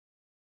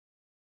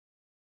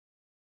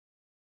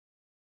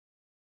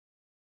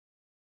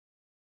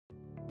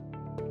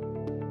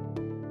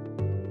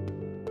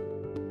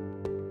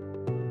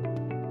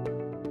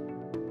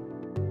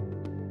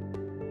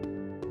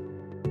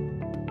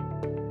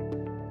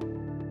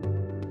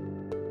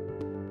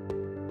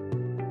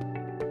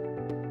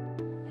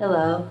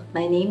Hello,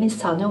 my name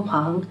is Sanu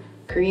Hwang,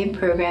 Korean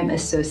Program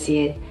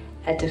Associate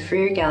at the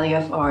Free Gallery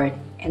of Art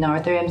and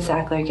Arthur M.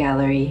 Sackler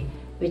Gallery,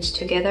 which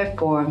together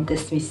form the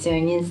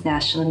Smithsonian's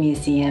National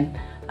Museum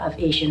of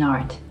Asian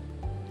Art.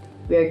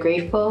 We are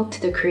grateful to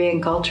the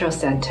Korean Cultural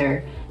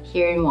Center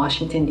here in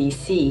Washington,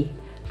 D.C.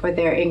 for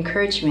their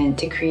encouragement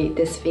to create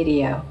this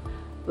video,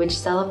 which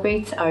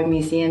celebrates our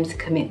museum's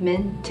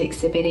commitment to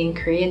exhibiting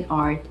Korean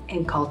art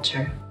and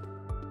culture.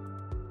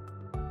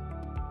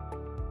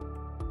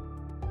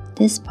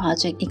 This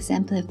project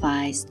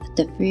exemplifies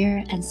the Free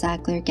and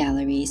Sackler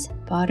Gallery's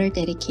broader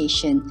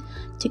dedication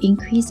to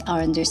increase our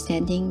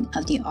understanding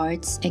of the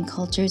arts and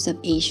cultures of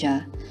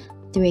Asia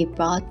through a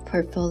broad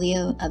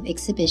portfolio of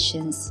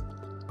exhibitions,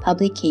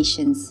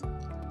 publications,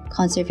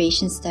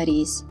 conservation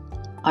studies,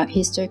 art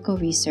historical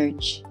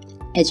research,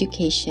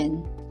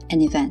 education,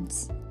 and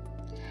events.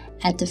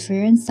 At the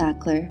Free and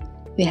Sackler,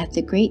 we have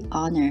the great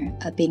honor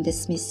of being the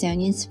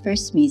Smithsonian's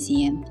first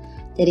museum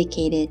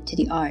dedicated to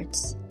the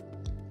arts.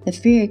 The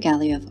Free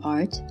Gallery of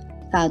Art,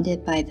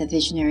 founded by the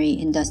visionary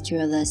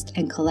industrialist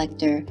and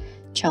collector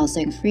Charles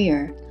N.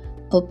 Freer,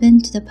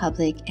 opened to the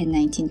public in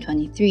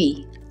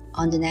 1923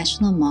 on the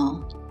National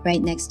Mall,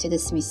 right next to the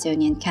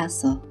Smithsonian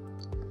Castle.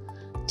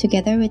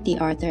 Together with the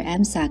Arthur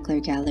M.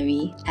 Sackler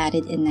Gallery,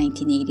 added in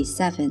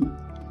 1987,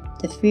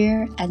 the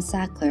Freer and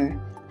Sackler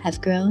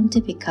have grown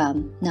to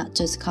become not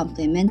just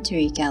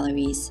complementary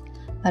galleries,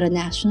 but a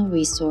national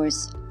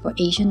resource for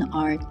Asian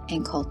art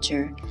and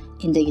culture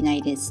in the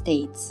United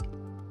States.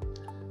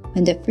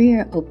 When the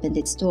Freer opened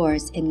its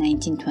doors in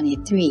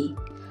 1923,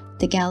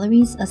 the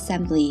gallery's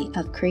assembly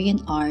of Korean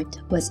art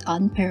was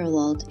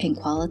unparalleled in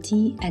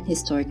quality and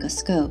historical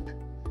scope.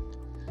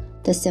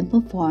 The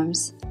simple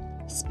forms,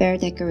 spare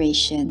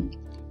decoration,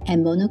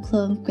 and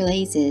monochrome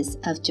glazes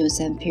of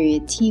Joseon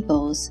period tea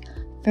bowls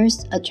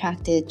first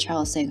attracted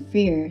Charles N.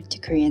 Freer to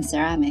Korean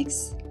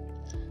ceramics.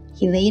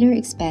 He later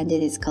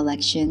expanded his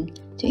collection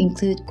to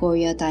include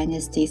Goryeo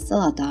Dynasty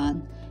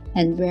celadon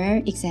and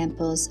rare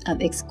examples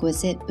of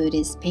exquisite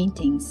Buddhist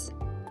paintings.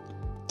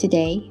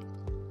 Today,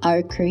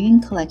 our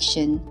Korean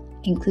collection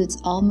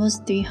includes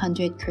almost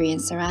 300 Korean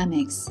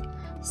ceramics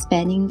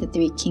spanning the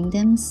three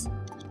kingdoms,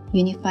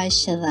 unified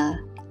Silla,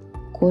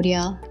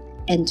 Goryeo,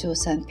 and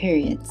Joseon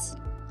periods.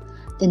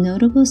 The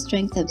notable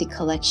strength of the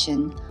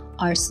collection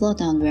are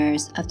celadon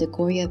wares of the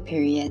Goryeo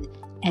period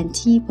and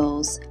tea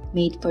bowls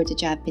made for the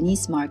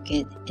Japanese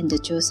market in the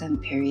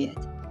Joseon period.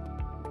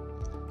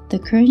 The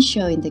current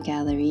show in the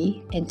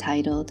gallery,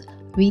 entitled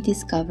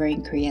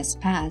Rediscovering Korea's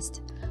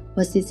Past,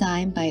 was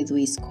designed by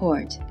Louis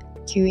Court,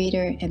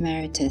 Curator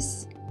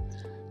Emeritus.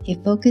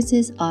 It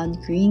focuses on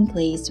green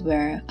glazed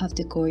ware of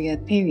the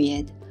Goryeo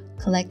period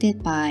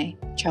collected by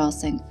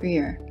Charles N.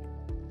 Freer.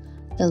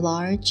 The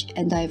large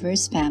and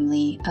diverse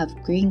family of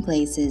green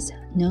glazes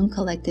known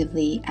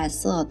collectively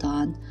as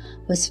celadon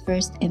was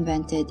first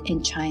invented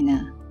in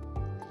China.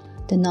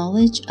 The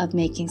knowledge of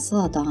making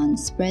celadon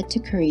spread to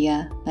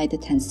Korea by the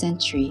 10th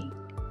century.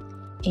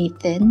 A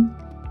thin,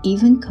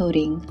 even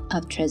coating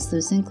of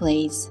translucent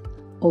glaze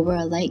over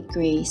a light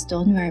gray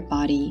stoneware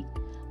body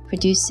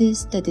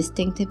produces the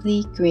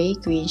distinctively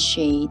gray-green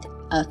shade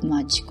of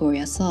much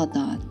Goryeo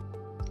celadon.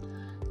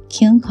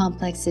 Kiln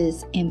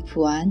complexes in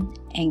Puan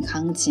and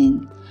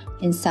Gangjin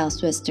in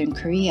southwestern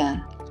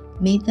Korea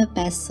made the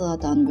best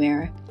celadon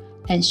ware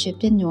and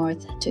shipped it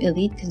north to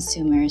elite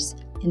consumers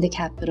in the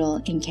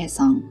capital in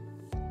Kaesong.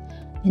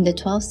 In the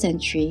 12th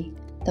century,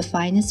 the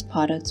finest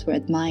products were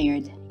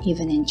admired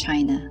even in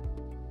China.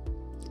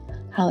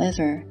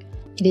 However,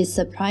 it is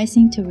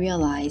surprising to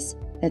realize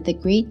that the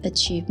great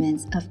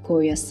achievements of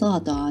Goryeo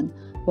celadon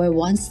were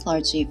once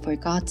largely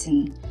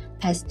forgotten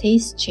as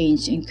tastes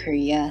changed in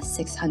Korea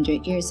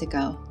 600 years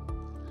ago.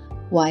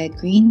 While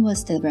green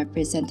was the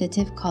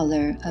representative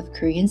color of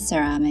Korean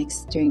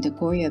ceramics during the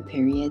Goryeo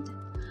period,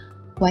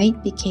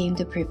 white became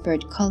the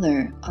preferred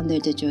color under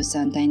the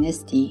Joseon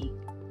dynasty.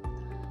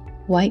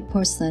 White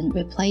porcelain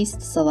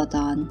replaced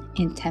celadon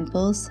in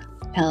temples,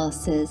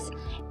 palaces,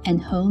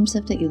 and homes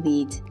of the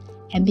elite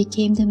and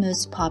became the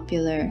most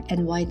popular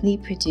and widely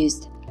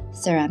produced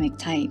ceramic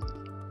type.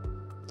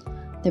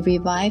 The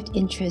revived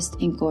interest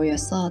in Goryeo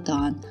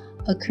celadon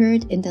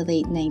occurred in the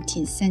late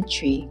 19th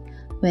century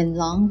when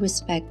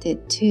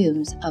long-respected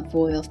tombs of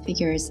royal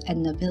figures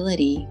and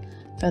nobility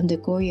from the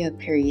Goryeo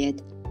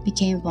period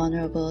became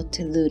vulnerable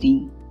to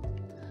looting.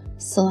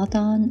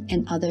 Celadon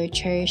and other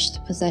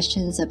cherished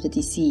possessions of the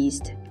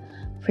deceased,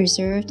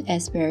 preserved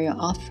as burial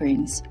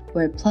offerings,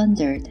 were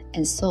plundered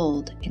and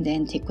sold in the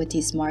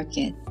antiquities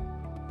market.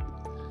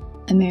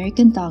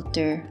 American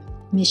doctor,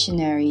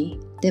 missionary,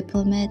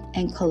 diplomat,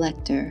 and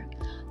collector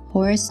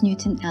Horace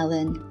Newton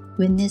Allen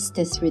witnessed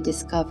this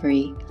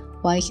rediscovery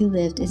while he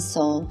lived in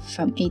Seoul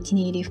from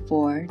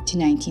 1884 to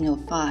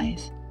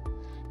 1905.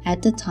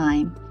 At the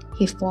time,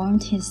 he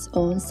formed his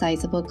own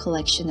sizable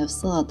collection of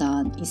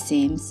celadon, it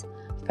seems,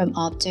 from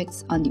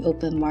objects on the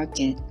open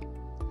market.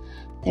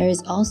 There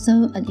is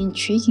also an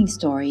intriguing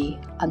story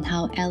on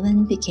how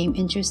Allen became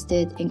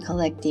interested in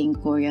collecting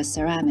Goryeo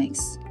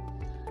ceramics.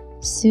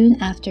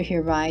 Soon after he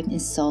arrived in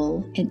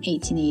Seoul in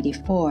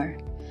 1884,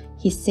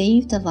 he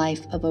saved the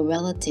life of a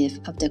relative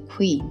of the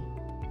queen.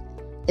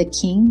 The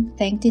king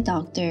thanked the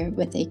doctor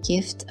with a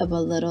gift of a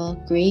little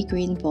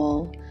gray-green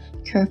bowl,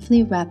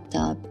 carefully wrapped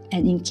up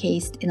and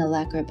encased in a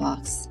lacquer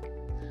box.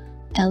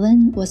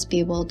 Ellen was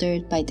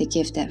bewildered by the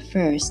gift at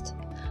first,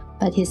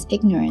 but his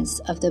ignorance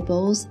of the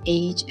bowl's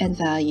age and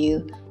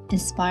value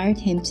inspired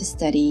him to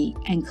study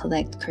and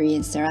collect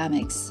Korean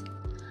ceramics.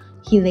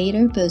 He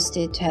later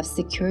boasted to have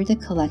secured a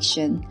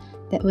collection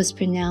that was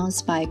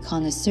pronounced by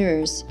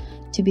connoisseurs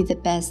to be the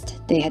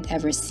best they had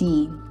ever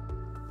seen.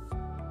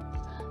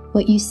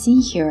 What you see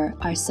here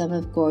are some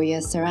of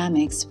Goryeo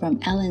ceramics from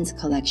Ellen's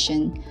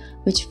collection,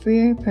 which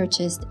Frere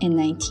purchased in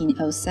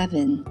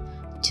 1907,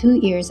 2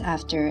 years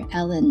after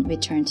Ellen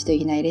returned to the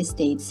United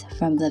States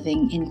from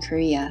living in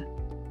Korea.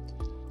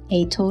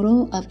 A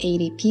total of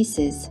 80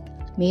 pieces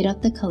made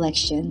up the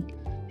collection,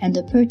 and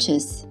the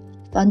purchase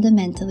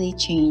fundamentally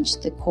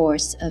changed the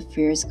course of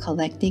Frere's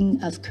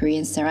collecting of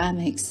Korean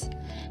ceramics,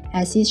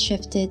 as he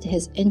shifted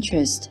his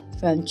interest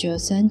from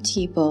Joseon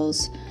tea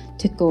bowls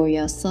to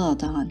Goryeo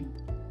celadon.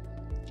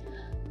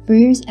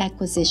 Frere's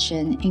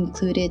acquisition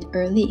included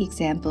early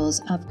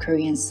examples of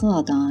Korean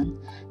celadon,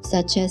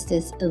 such as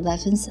this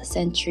 11th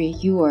century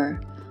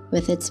ewer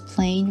with its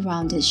plain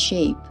rounded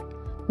shape,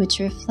 which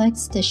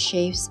reflects the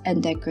shapes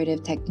and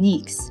decorative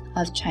techniques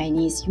of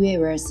Chinese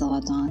yueware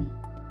celadon.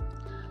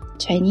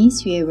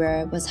 Chinese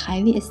yueware was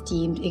highly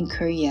esteemed in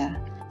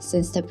Korea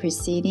since the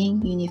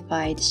preceding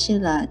unified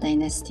Shilla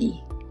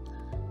dynasty.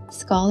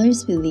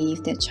 Scholars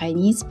believe that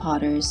Chinese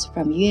potters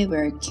from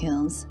yueware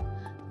kilns,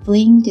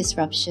 fleeing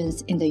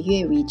disruptions in the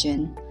Yue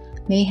region,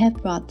 may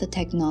have brought the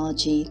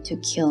technology to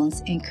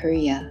kilns in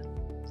Korea.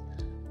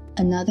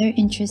 Another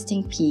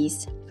interesting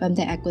piece from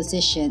the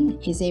acquisition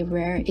is a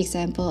rare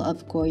example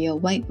of Goryeo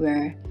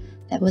whiteware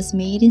that was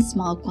made in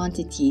small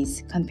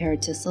quantities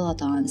compared to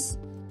celadons.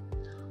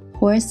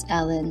 Horace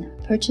Allen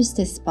purchased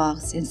this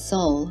box in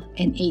Seoul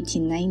in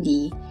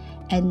 1890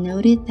 and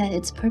noted that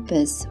its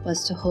purpose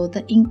was to hold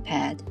the ink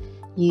pad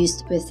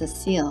used with the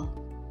seal.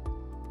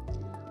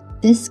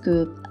 This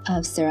group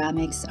of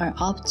ceramics are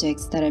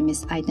objects that are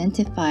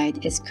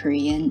misidentified as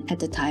Korean at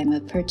the time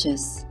of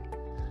purchase.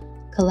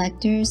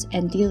 Collectors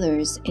and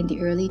dealers in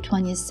the early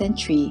 20th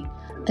century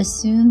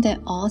assumed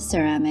that all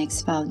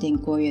ceramics found in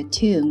Goryeo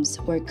tombs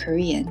were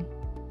Korean.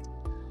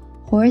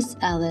 Horace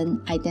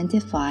Allen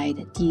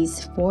identified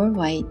these 4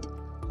 white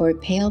or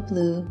pale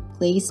blue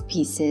glazed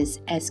pieces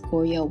as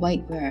Goryeo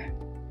whiteware.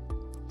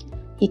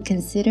 He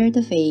considered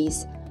the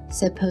vase,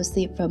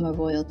 supposedly from a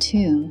royal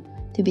tomb,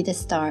 to be the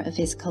star of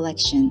his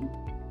collection.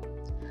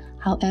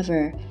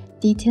 However,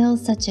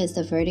 details such as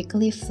the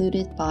vertically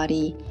fluted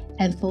body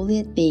and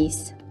foliate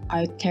base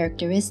are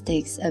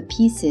characteristics of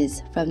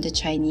pieces from the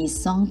Chinese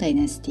Song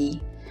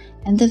dynasty,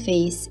 and the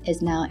vase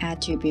is now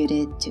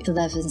attributed to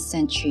 11th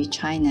century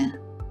China.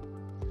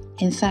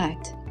 In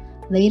fact,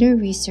 later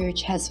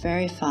research has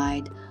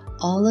verified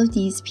all of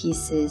these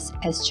pieces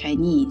as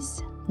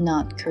Chinese,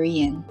 not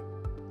Korean.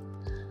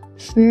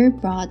 Frere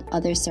brought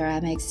other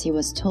ceramics he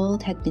was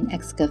told had been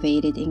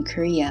excavated in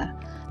Korea,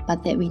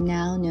 but that we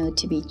now know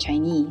to be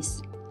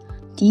Chinese.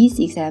 These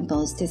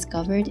examples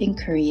discovered in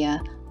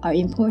Korea are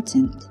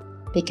important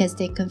because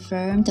they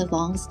confirm the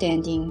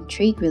long-standing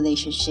trade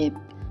relationship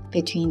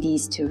between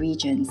these two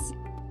regions.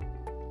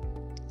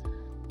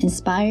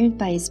 Inspired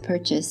by his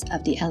purchase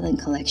of the Ellen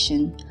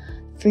collection,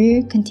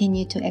 Frere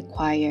continued to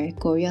acquire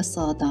Goryeo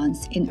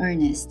celadons in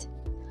earnest.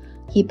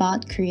 He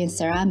bought Korean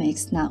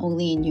ceramics not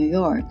only in New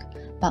York,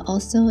 but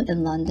also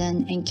in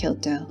London and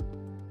Kyoto.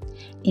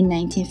 In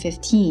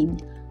 1915,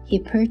 he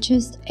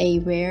purchased a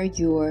rare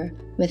ewer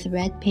with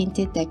red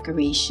painted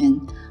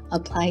decoration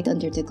applied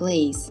under the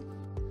glaze.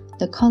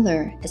 The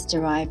color is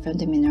derived from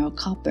the mineral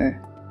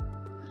copper.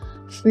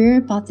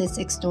 Frere bought this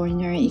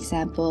extraordinary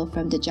example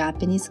from the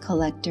Japanese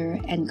collector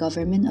and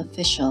government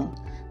official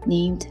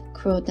named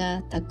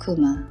Kuroda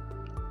Takuma.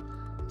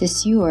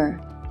 This ewer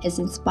is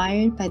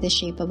inspired by the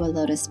shape of a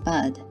lotus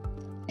bud,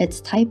 its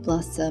tight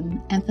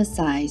blossom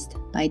emphasized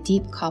by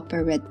deep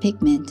copper red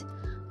pigment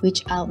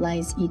which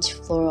outlines each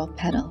floral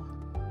petal.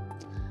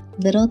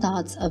 Little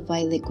dots of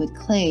white liquid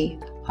clay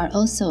are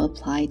also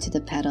applied to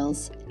the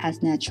petals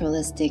as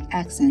naturalistic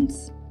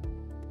accents.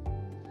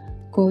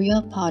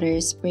 Goryeo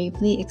potters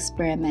bravely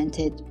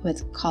experimented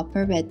with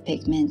copper red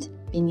pigment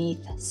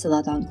beneath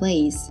celadon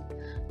glaze,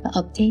 but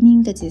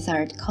obtaining the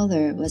desired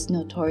color was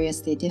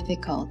notoriously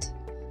difficult.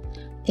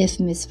 If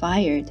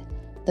misfired,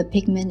 the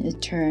pigment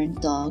would turn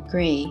dull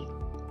gray.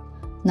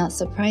 Not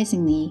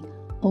surprisingly,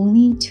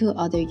 only 2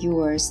 other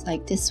ewers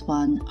like this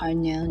one are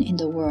known in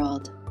the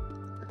world.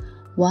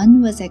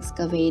 One was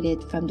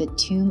excavated from the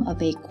tomb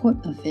of a court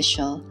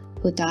official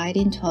who died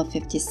in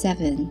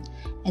 1257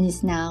 and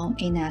is now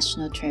a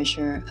national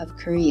treasure of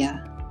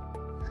Korea.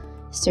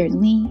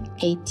 Certainly,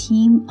 a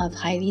team of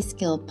highly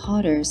skilled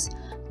potters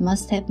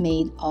must have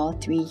made all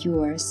 3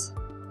 ewers.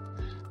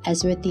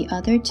 As with the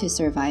other 2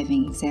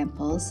 surviving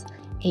examples,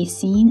 a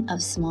scene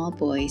of small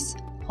boys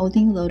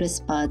holding lotus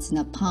buds in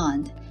a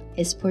pond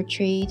is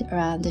portrayed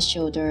around the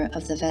shoulder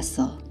of the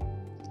vessel.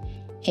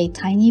 A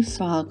tiny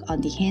frog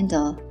on the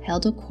handle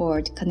held a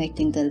cord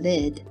connecting the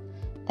lid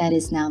that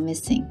is now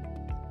missing.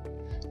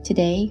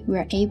 Today, we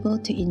are able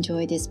to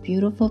enjoy this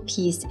beautiful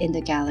piece in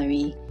the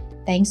gallery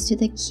thanks to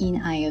the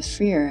keen eye of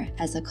Frere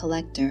as a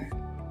collector.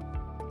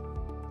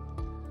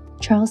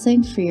 Charles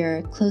and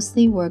Frere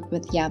closely worked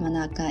with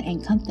Yamanaka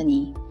and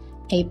Company,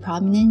 a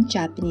prominent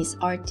Japanese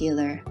art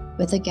dealer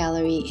with a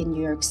gallery in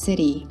New York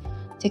City,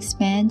 to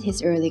expand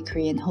his early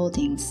Korean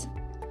holdings.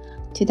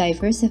 To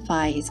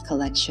diversify his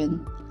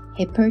collection,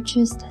 he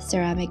purchased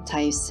ceramic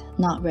types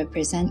not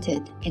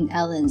represented in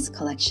Ellen's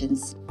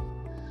collections.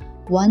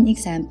 One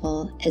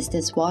example is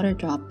this water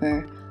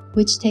dropper,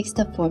 which takes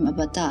the form of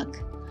a duck,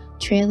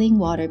 trailing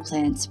water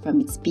plants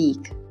from its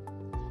beak.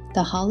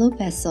 The hollow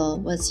vessel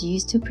was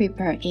used to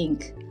prepare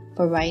ink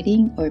for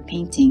writing or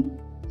painting.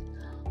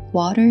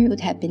 Water would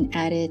have been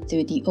added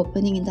through the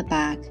opening in the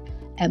back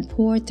and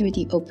poured through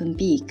the open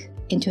beak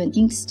into an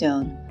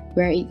inkstone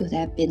where it would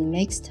have been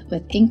mixed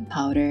with ink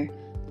powder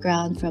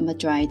ground from a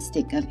dried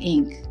stick of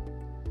ink.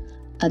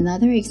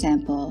 Another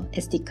example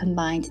is the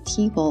combined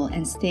table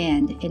and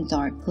stand in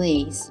dark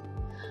glaze.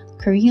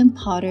 Korean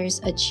potters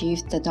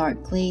achieved the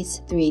dark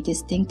glaze through a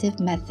distinctive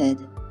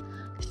method,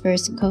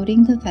 first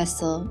coating the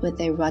vessel with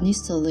a runny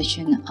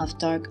solution of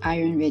dark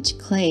iron-rich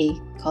clay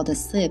called a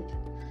slip,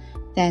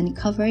 then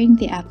covering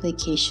the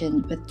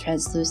application with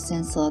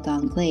translucent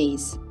celadon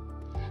glaze.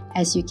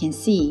 As you can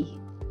see,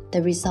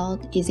 the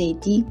result is a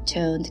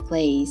deep-toned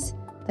glaze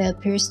that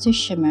appears to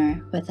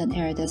shimmer with an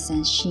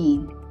iridescent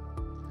sheen.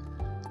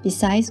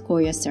 Besides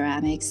Goryeo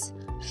ceramics,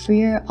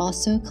 Frere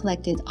also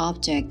collected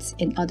objects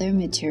in other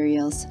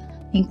materials,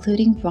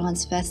 including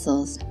bronze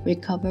vessels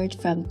recovered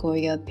from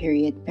Goryeo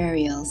period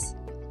burials.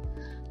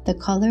 The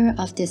color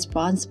of this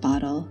bronze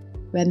bottle,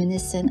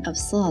 reminiscent of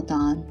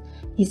celadon,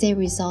 is a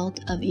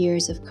result of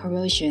years of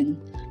corrosion,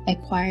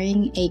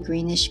 acquiring a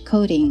greenish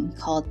coating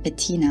called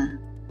patina.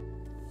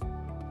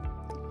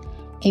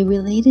 A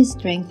related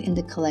strength in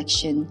the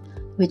collection,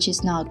 which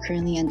is not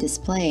currently on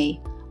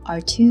display,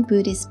 are two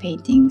Buddhist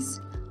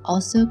paintings,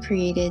 also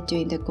created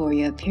during the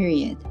Goryeo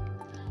period.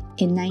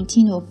 In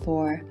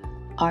 1904,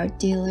 art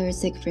dealer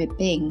Siegfried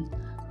Bing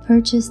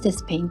purchased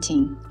this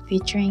painting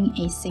featuring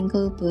a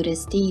single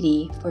Buddhist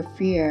deity for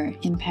Frere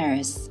in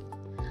Paris.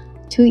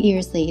 2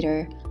 years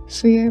later,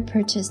 Frere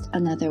purchased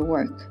another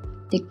work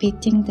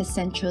depicting the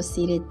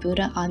central-seated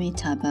Buddha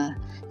Amitabha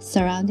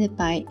surrounded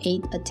by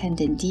 8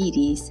 attendant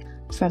deities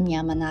from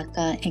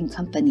Yamanaka and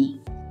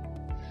Company.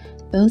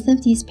 Both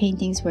of these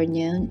paintings were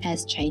known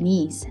as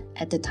Chinese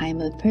at the time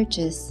of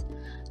purchase,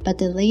 but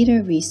the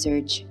later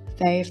research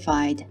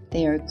verified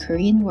they are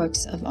Korean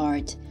works of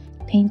art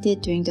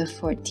painted during the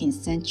 14th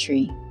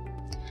century.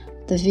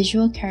 The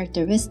visual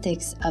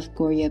characteristics of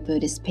Goryeo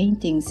Buddhist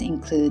paintings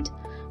include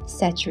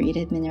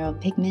saturated mineral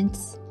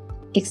pigments,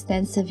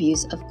 extensive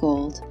use of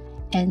gold,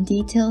 and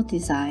detailed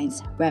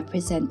designs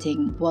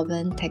representing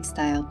woven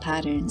textile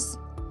patterns.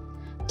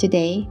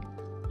 Today,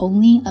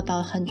 only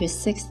about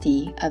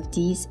 160 of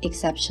these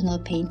exceptional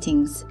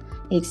paintings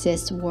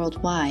exist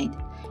worldwide,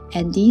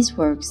 and these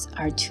works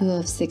are 2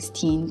 of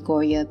 16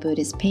 Goryeo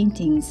Buddhist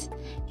paintings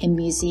in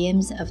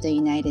museums of the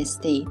United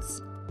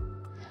States.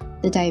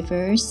 The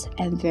diverse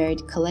and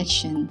varied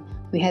collection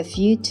we have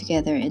viewed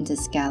together in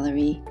this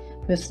gallery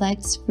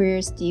reflects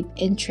Frere's deep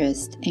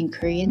interest in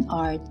Korean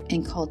art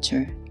and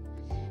culture.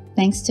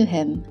 Thanks to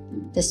him,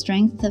 the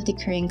strength of the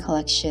Korean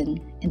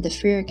collection in the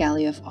Frere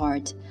Gallery of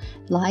Art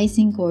lies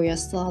in Goryeo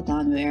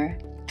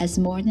celadonware, as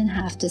more than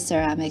half the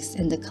ceramics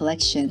in the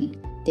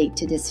collection date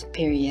to this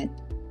period.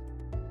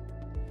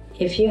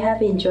 If you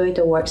have enjoyed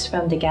the works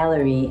from the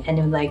gallery and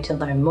would like to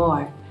learn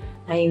more,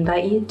 I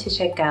invite you to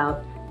check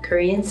out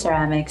Korean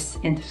ceramics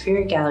in the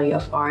Frere Gallery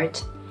of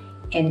Art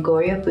and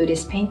Goryeo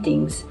Buddhist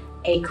paintings,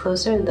 a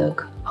closer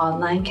look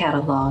online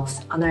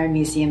catalogs on our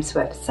museum's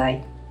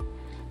website.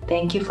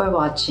 Thank you for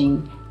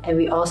watching, and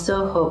we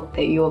also hope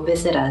that you will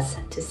visit us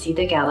to see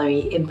the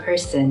gallery in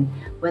person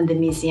when the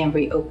museum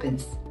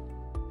reopens.